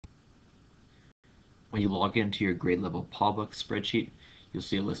When you log into your grade level Pawbucks spreadsheet, you'll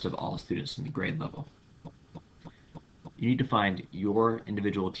see a list of all students in the grade level. You need to find your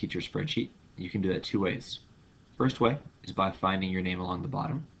individual teacher spreadsheet. You can do that two ways. First way is by finding your name along the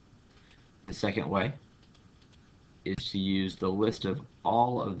bottom. The second way is to use the list of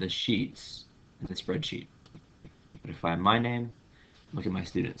all of the sheets in the spreadsheet. I'm going to find my name, look at my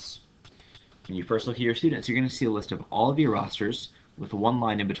students. When you first look at your students, you're going to see a list of all of your rosters with one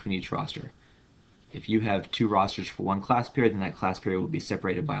line in between each roster. If you have two rosters for one class period, then that class period will be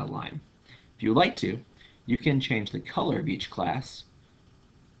separated by a line. If you would like to, you can change the color of each class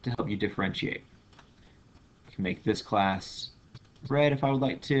to help you differentiate. I can make this class red if I would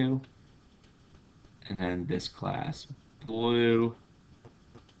like to, and then this class blue.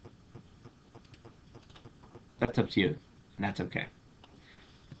 That's up to you, and that's okay.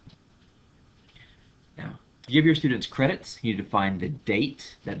 Now, to give your students credits, you need to find the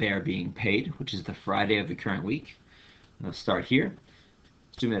date that they are being paid, which is the Friday of the current week. Let's start here.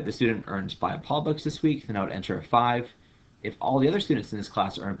 Assuming that the student earns 5 Pawbucks this week, then I would enter a 5. If all the other students in this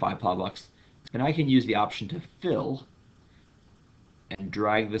class earn 5 Pawbucks, then I can use the option to fill and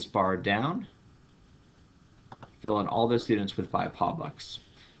drag this bar down, fill in all those students with 5 Pawbucks.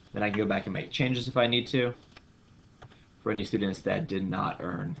 Then I can go back and make changes if I need to for any students that did not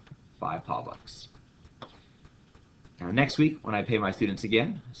earn 5 Pawbucks. Now next week, when I pay my students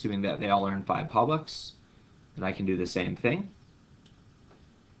again, assuming that they all earn 5 Pawbucks, then I can do the same thing.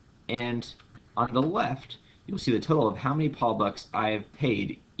 And on the left, you'll see the total of how many Pawbucks I have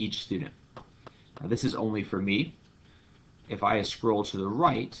paid each student. Now this is only for me. If I scroll to the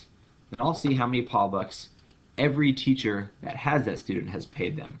right, then I'll see how many Pawbucks every teacher that has that student has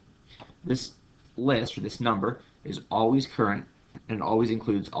paid them. This list, or this number, is always current and always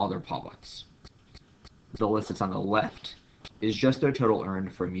includes all their Pawbucks. The list that's on the left is just their total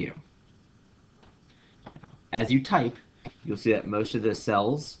earned from you. As you type, you'll see that most of the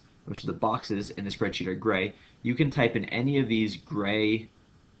cells, most of the boxes in the spreadsheet are gray. You can type in any of these gray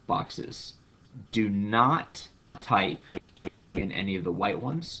boxes. Do not type in any of the white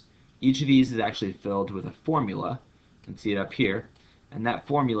ones. Each of these is actually filled with a formula. You can see it up here. And that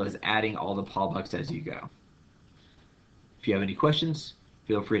formula is adding all the Pawbucks as you go. If you have any questions,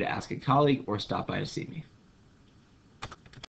 feel free to ask a colleague or stop by to see me.